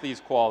lacks these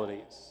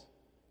qualities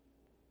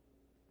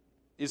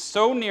is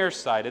so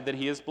nearsighted that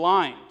he is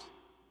blind,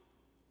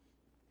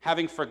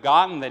 having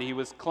forgotten that he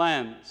was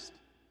cleansed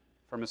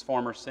from his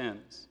former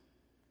sins.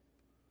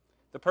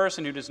 The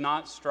person who does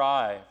not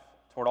strive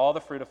toward all the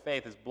fruit of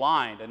faith is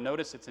blind, and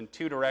notice it's in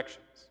two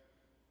directions.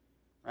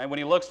 Right? When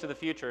he looks to the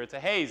future, it's a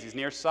haze. He's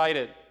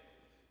nearsighted.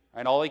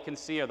 Right? All he can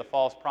see are the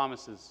false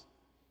promises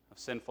of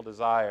sinful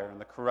desire and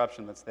the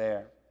corruption that's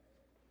there.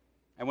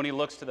 And when he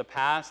looks to the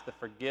past, the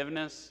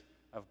forgiveness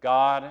of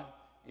God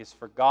is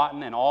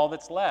forgotten, and all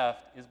that's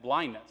left is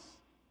blindness.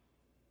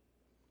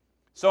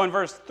 So in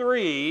verse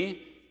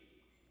 3,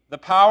 the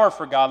power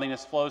for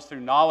godliness flows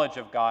through knowledge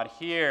of God.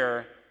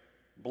 Here,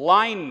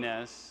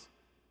 blindness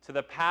to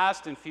the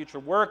past and future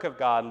work of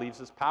God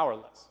leaves us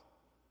powerless,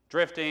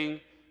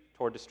 drifting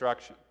toward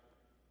destruction.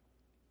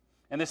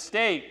 And the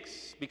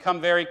stakes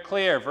become very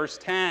clear. Verse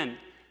 10,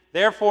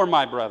 therefore,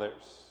 my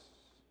brothers,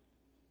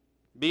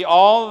 be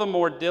all the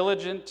more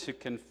diligent to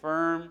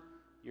confirm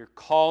your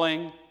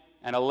calling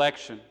and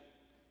election.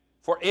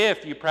 For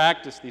if you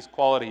practice these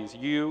qualities,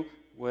 you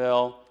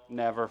will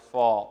never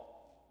fall.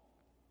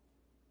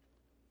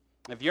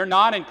 If you're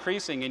not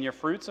increasing in your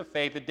fruits of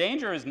faith, the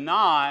danger is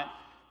not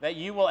that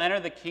you will enter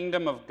the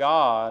kingdom of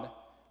God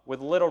with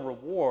little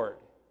reward.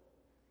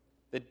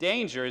 The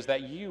danger is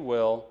that you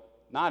will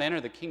not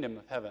enter the kingdom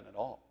of heaven at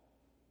all.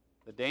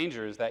 The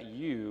danger is that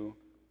you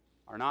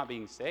are not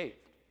being saved.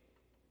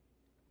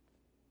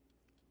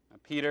 Now,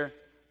 Peter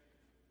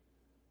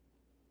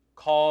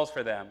calls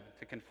for them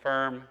to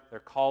confirm their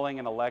calling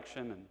and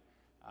election.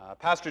 And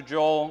Pastor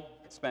Joel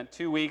spent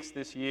 2 weeks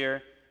this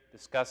year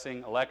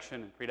discussing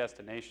election and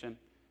predestination.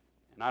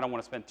 And I don't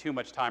want to spend too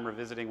much time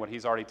revisiting what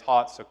he's already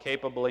taught so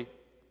capably.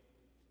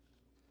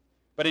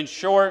 But in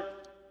short,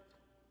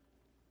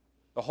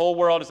 the whole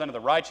world is under the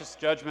righteous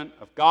judgment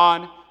of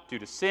God due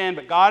to sin,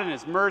 but God in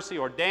his mercy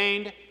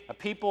ordained a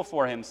people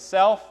for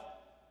himself,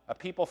 a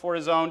people for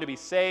his own, to be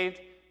saved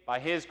by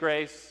his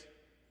grace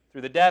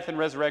through the death and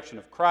resurrection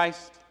of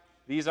Christ.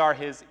 These are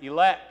his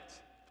elect,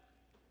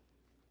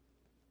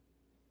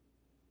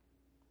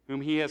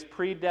 whom he has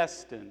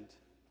predestined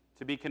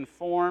to be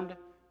conformed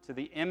to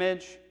the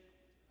image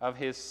of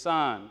his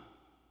Son,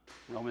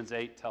 Romans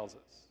 8 tells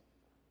us.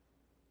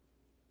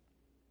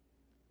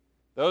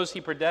 Those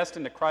he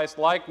predestined to Christ's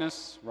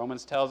likeness,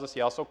 Romans tells us,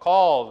 he also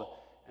called.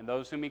 And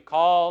those whom he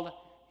called,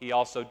 he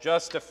also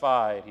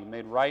justified. He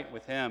made right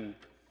with him.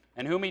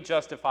 And whom he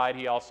justified,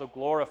 he also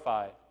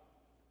glorified.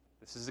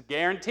 This is a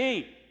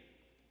guarantee.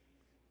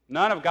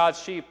 None of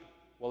God's sheep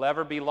will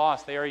ever be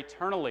lost. They are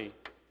eternally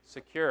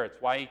secure.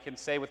 It's why he can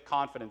say with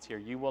confidence here,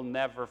 you will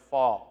never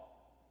fall.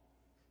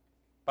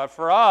 But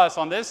for us,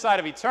 on this side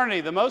of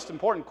eternity, the most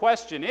important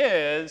question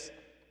is,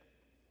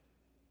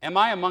 am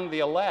I among the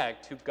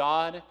elect who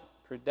God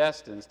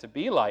predestines to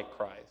be like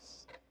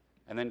Christ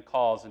and then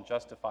calls and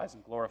justifies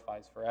and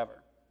glorifies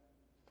forever?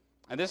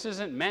 And this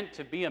isn't meant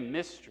to be a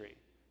mystery,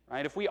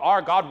 right? If we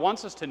are, God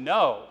wants us to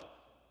know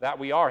that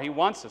we are. He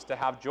wants us to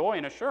have joy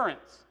and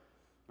assurance,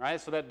 right?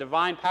 So that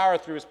divine power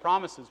through his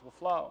promises will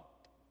flow.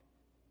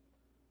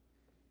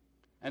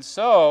 And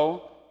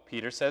so,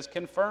 Peter says,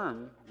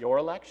 confirm your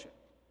election.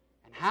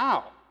 And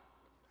how?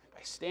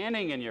 By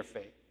standing in your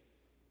faith,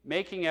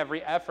 making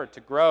every effort to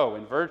grow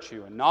in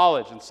virtue and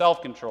knowledge and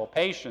self-control,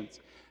 patience,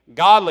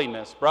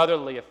 godliness,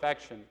 brotherly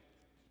affection,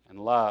 and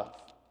love.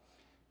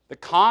 The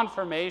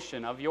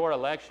confirmation of your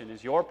election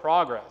is your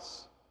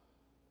progress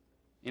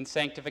in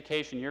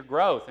sanctification, your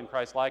growth in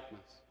Christ's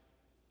likeness.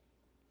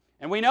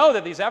 And we know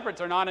that these efforts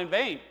are not in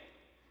vain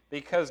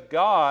because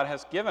God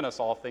has given us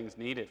all things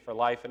needed for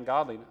life and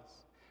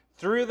godliness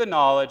through the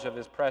knowledge of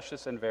his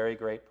precious and very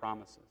great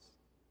promises.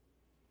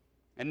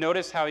 And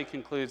notice how he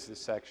concludes this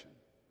section.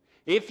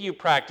 If you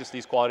practice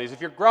these qualities,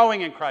 if you're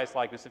growing in Christ's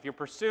likeness, if you're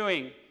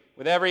pursuing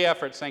with every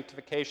effort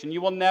sanctification,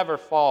 you will never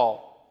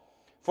fall.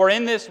 For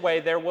in this way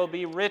there will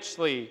be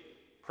richly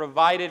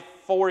provided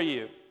for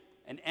you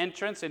an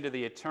entrance into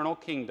the eternal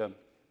kingdom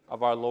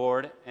of our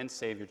Lord and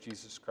Savior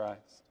Jesus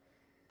Christ.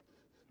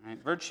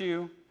 Right?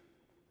 Virtue,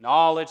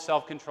 knowledge,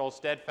 self-control,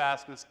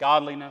 steadfastness,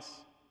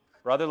 godliness,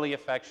 brotherly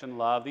affection,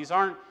 love. These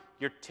aren't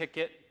your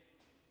ticket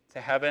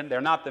to heaven.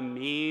 They're not the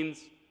means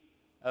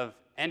of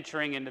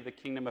entering into the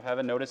kingdom of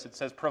heaven. Notice it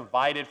says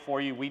provided for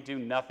you. We do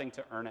nothing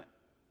to earn it.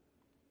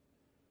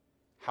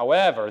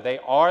 However, they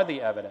are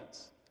the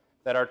evidence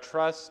that our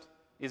trust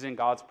is in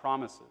God's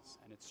promises,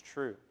 and it's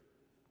true.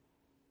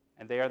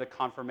 And they are the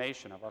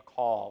confirmation of our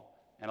call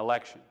and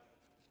election.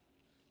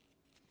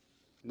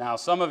 Now,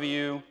 some of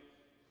you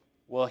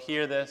will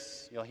hear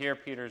this, you'll hear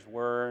Peter's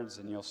words,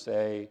 and you'll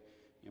say,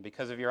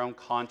 because of your own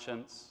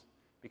conscience,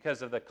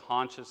 because of the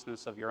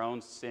consciousness of your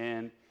own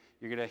sin,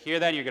 you're going to hear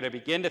that, you're going to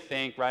begin to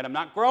think, right, I'm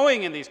not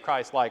growing in these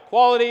Christ-like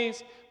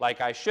qualities like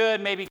I should.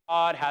 Maybe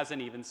God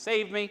hasn't even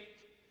saved me.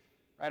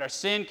 Right? Our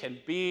sin can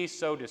be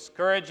so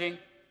discouraging,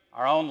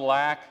 our own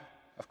lack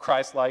of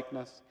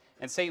Christ-likeness.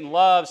 And Satan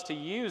loves to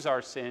use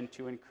our sin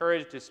to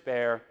encourage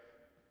despair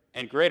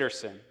and greater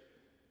sin.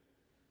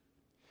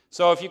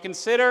 So if you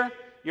consider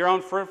your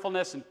own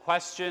fruitfulness and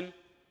question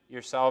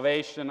your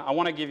salvation, I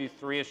want to give you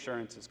 3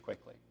 assurances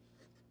quickly.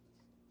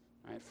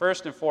 Right?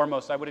 First and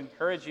foremost, I would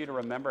encourage you to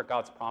remember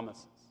God's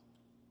promises.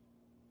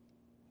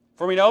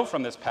 For we know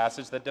from this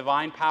passage that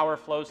divine power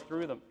flows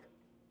through them.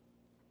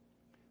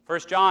 1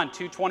 John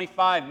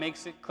 2:25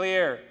 makes it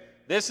clear.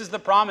 This is the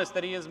promise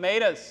that he has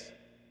made us,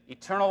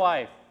 eternal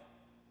life.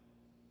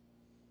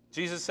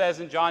 Jesus says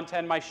in John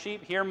 10, my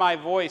sheep hear my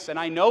voice, and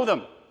I know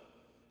them,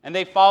 and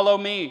they follow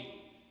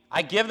me.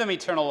 I give them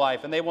eternal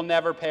life, and they will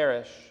never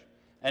perish,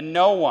 and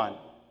no one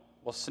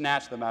will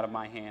snatch them out of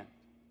my hand.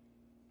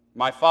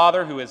 My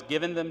Father, who has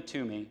given them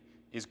to me,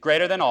 is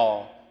greater than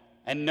all,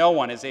 and no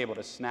one is able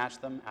to snatch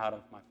them out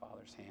of my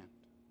Father's hand.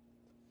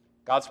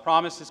 God's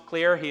promise is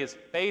clear. He is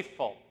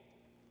faithful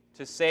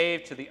to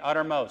save to the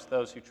uttermost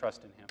those who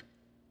trust in him.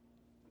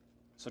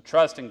 So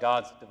trust in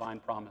God's divine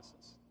promises.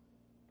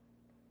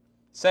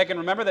 Second,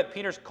 remember that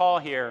Peter's call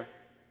here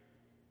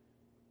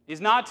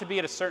is not to be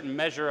at a certain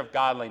measure of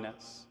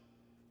godliness,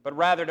 but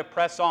rather to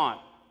press on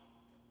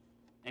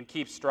and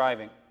keep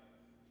striving.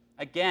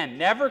 Again,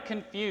 never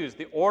confuse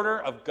the order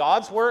of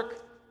God's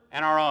work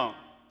and our own.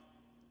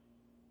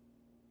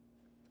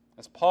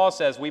 As Paul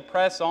says, we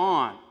press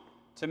on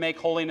to make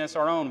holiness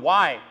our own.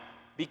 Why?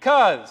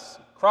 Because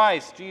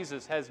Christ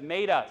Jesus has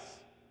made us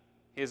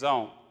his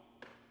own.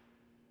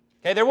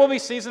 Okay, there will be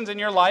seasons in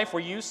your life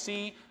where you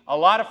see a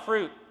lot of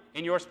fruit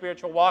in your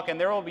spiritual walk,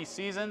 and there will be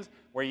seasons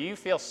where you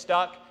feel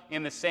stuck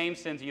in the same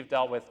sins you've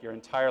dealt with your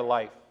entire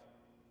life.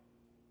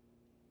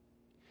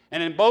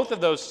 And in both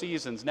of those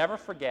seasons, never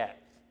forget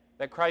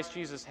that Christ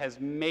Jesus has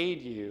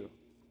made you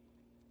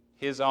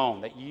his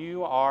own, that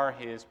you are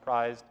his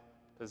prized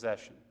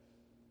possession.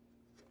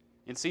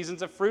 In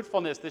seasons of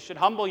fruitfulness, this should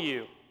humble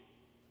you,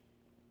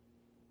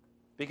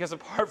 because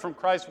apart from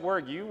Christ's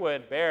work, you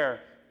would bear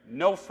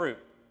no fruit,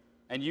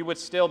 and you would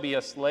still be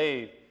a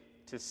slave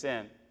to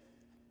sin.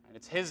 And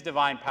it's his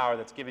divine power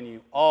that's given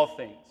you all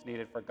things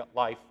needed for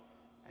life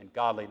and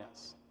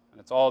godliness, and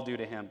it's all due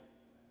to him.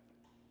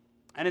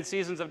 And in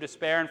seasons of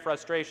despair and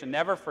frustration,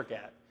 never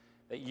forget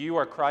that you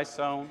are Christ's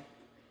own,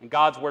 and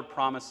God's word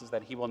promises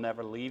that he will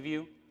never leave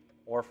you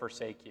or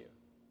forsake you.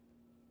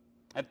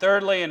 And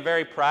thirdly, and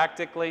very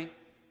practically,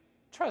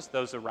 trust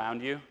those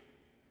around you,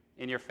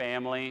 in your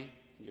family,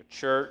 in your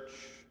church.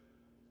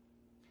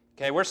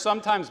 Okay, we're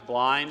sometimes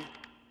blind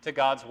to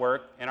God's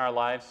work in our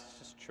lives. It's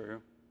just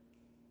true.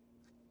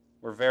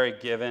 We're very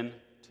given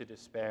to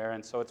despair,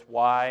 and so it's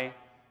why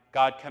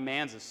God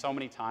commands us so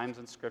many times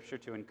in Scripture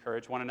to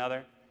encourage one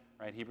another.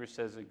 Right? Hebrews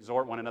says,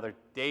 exhort one another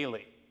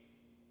daily.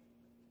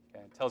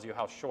 Okay? It tells you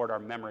how short our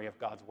memory of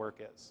God's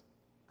work is.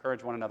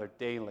 Encourage one another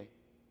daily.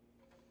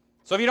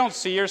 So if you don't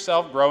see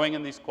yourself growing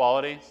in these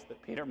qualities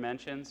that Peter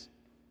mentions,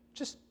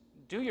 just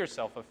do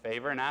yourself a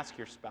favor and ask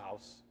your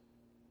spouse.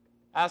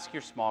 Ask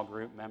your small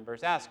group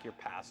members. Ask your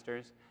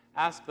pastors.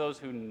 Ask those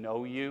who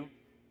know you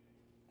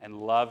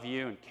and love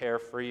you and care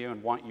for you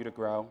and want you to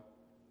grow.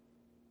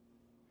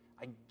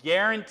 I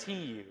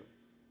guarantee you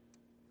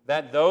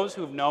that those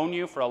who've known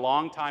you for a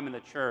long time in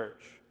the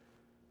church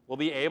will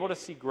be able to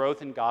see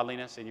growth in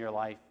godliness in your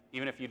life,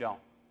 even if you don't.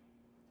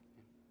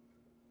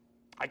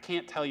 I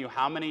can't tell you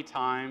how many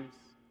times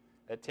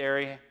that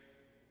Terry,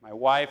 my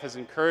wife, has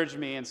encouraged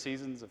me in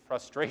seasons of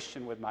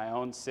frustration with my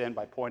own sin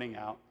by pointing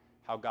out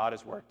how God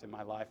has worked in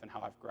my life and how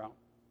I've grown.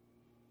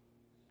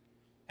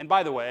 And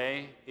by the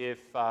way, if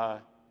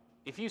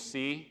you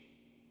see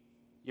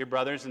your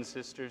brothers and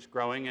sisters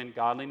growing in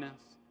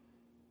godliness,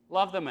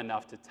 love them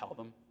enough to tell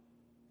them,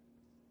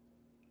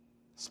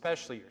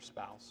 especially your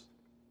spouse.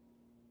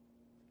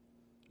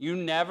 You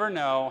never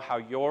know how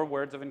your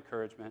words of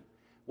encouragement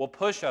will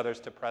push others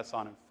to press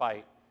on and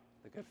fight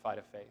the good fight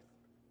of faith.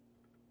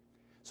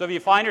 So if you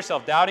find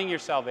yourself doubting your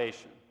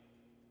salvation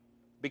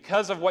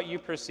because of what you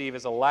perceive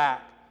as a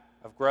lack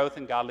of growth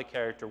in godly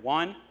character,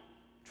 1,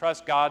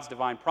 trust God's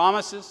divine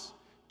promises.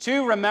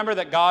 2, remember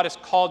that God has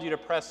called you to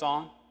press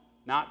on,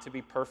 not to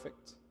be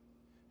perfect.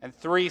 And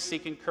 3,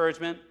 seek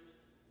encouragement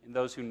in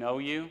those who know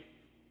you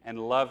and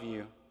love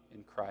you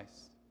in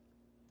Christ.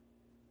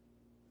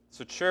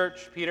 So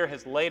church, Peter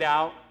has laid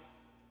out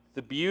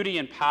the beauty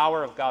and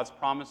power of God's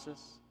promises.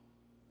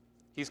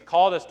 He's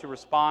called us to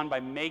respond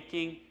by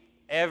making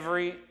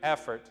every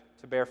effort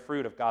to bear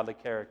fruit of godly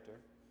character.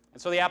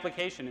 And so the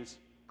application is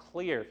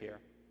clear here.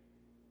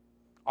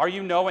 Are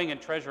you knowing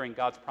and treasuring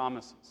God's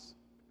promises?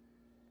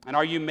 And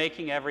are you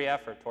making every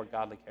effort toward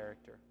godly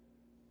character?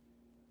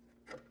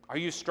 Are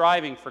you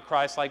striving for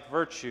Christ-like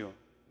virtue,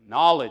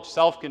 knowledge,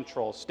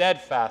 self-control,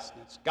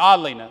 steadfastness,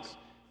 godliness,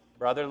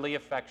 brotherly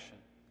affection,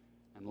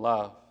 and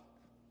love?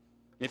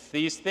 If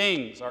these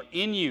things are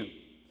in you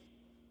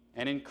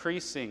and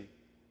increasing,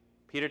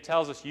 Peter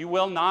tells us you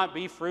will not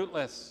be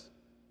fruitless.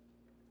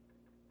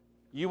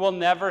 You will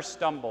never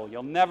stumble,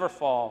 you'll never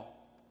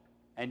fall,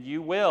 and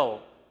you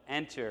will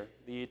enter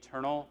the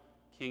eternal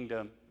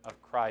kingdom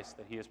of Christ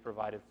that he has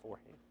provided for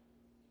you.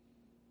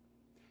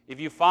 If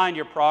you find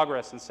your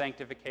progress in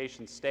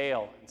sanctification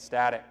stale and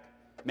static,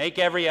 make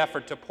every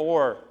effort to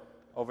pore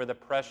over the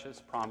precious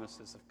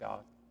promises of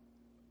God.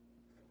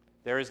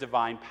 There is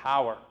divine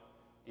power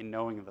in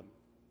knowing them.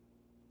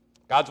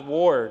 God's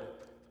word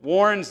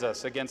warns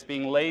us against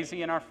being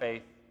lazy in our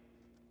faith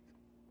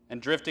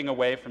and drifting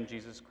away from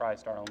Jesus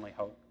Christ, our only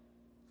hope.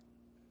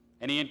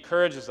 And he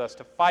encourages us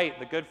to fight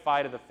the good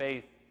fight of the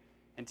faith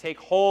and take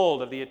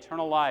hold of the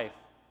eternal life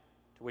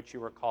to which you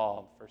were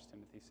called, 1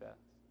 Timothy says.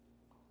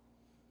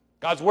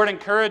 God's word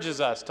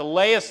encourages us to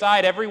lay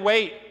aside every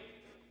weight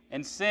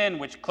and sin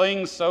which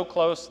clings so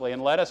closely,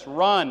 and let us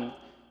run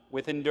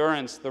with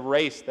endurance the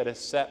race that is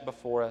set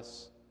before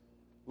us,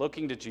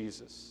 looking to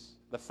Jesus,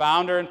 the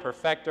founder and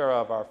perfecter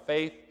of our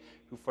faith,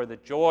 who for the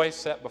joy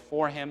set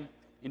before him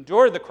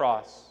endured the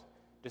cross,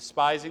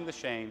 despising the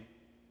shame,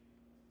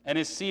 and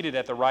is seated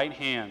at the right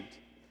hand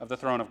of the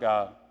throne of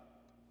God.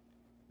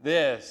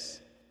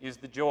 This is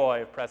the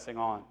joy of pressing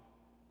on,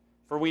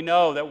 for we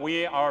know that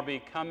we are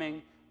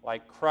becoming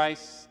like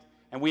Christ,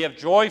 and we have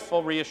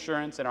joyful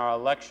reassurance in our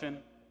election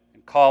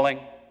and calling,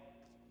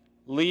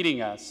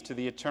 leading us to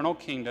the eternal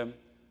kingdom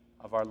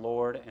of our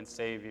Lord and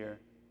Savior,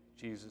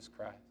 Jesus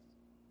Christ.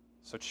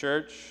 So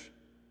church,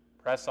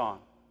 press on,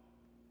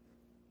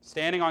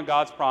 standing on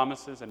God's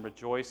promises and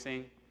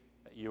rejoicing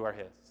that you are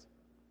his.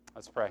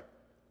 Let's pray.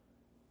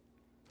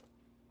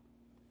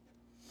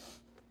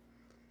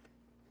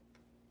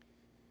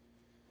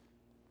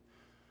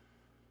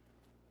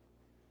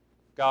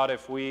 God,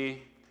 if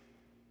we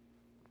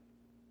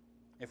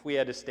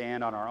had to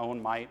stand on our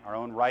own might, our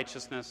own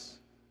righteousness,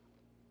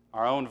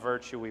 our own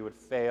virtue, we would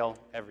fail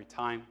every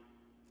time.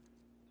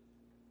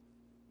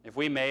 If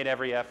we made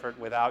every effort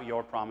without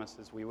your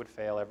promises, we would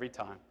fail every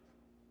time.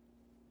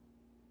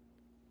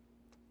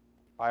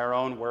 By our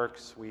own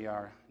works, we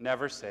are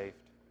never saved.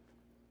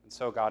 And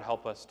so, God,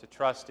 help us to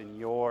trust in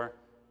your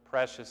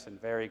precious and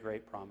very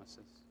great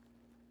promises.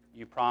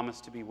 You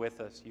promise to be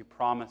with us. You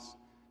promise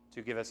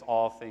to give us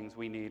all things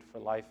we need for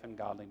life and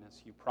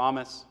godliness. You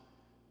promise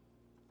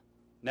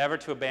never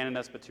to abandon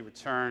us, but to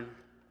return,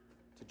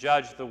 to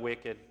judge the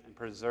wicked and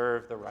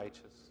preserve the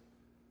righteous.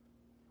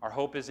 Our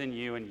hope is in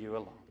you and you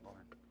alone, Lord.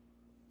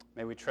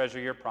 May we treasure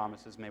your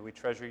promises. May we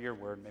treasure your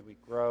word. May we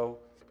grow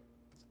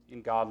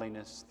in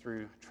godliness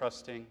through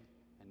trusting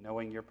and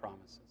knowing your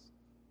promises.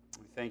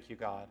 We thank you,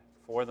 God,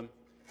 for them.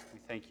 We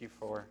thank you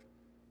for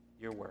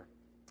your word.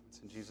 It's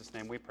in Jesus'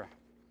 name we pray.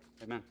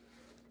 Amen.